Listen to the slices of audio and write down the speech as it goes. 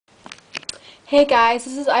Hey guys,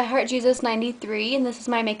 this is iHeartJesus93 and this is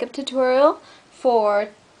my makeup tutorial for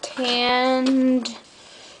Tanned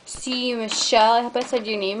C Michelle. I hope I said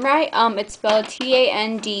your name right. It's spelled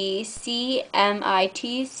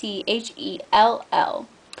TANDCMITCHELL.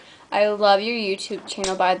 I love your YouTube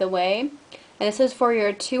channel, by the way. And this is for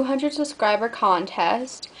your 200 subscriber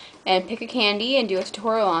contest. And pick a candy and do a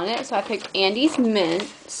tutorial on it. So I picked Andes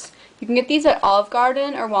Mints. You can get these at Olive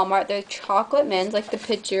Garden or Walmart. They're chocolate mints, like the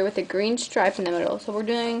picture, with a green stripe in the middle. So we're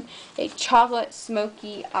doing a chocolate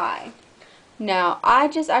smoky eye. Now, I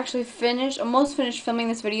just actually almost finished filming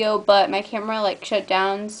this video, but my camera shut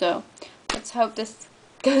down, so let's hope this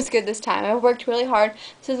goes good this time. I worked really hard.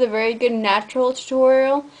 This is a very good natural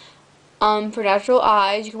tutorial for natural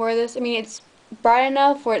eyes. You can wear this, it's bright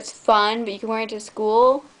enough where it's fun, but you can wear it to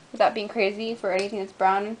school without being crazy for anything that's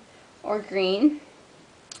brown or green.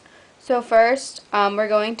 So first, we're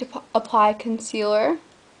going to apply concealer.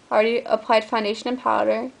 I already applied foundation and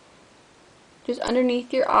powder. Just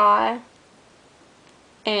underneath your eye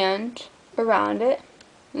and around it,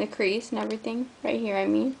 in the crease and everything, right here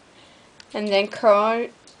And then curl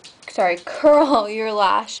your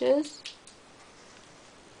lashes.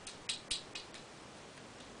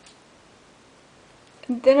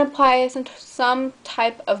 And then apply some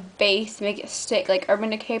type of base to make it stick, like Urban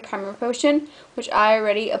Decay Primer Potion, which I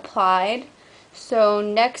already applied. So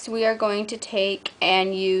next we are going to take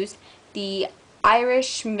and use the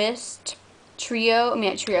Irish Mist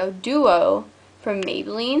Duo from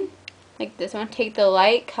Maybelline, like this one. Take the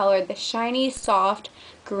light color, the shiny soft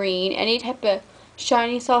green. Any type of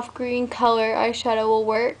shiny soft green color eyeshadow will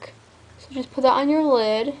work. So just put that on your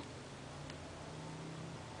lid,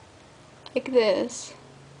 like this.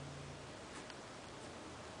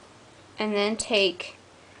 And then take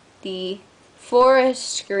the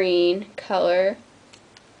forest green color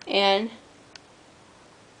and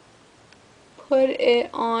put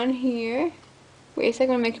it on here. Wait a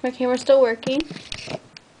second, I'm making my camera still working.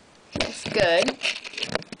 That's good.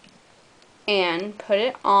 And put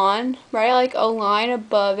it on right like a line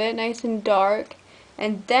above it, nice and dark.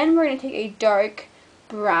 And then we're going to take a dark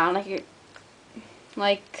brown,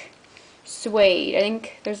 like suede. I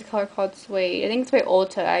think there's a color called suede. I think it's by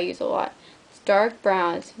Ulta. I use a lot. It's dark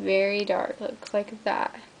brown. It's very dark. Looks like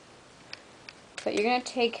that. So you're going to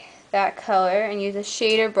take that color and use a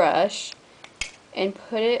shader brush and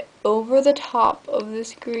put it over the top of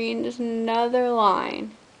this green, just another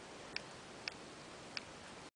line.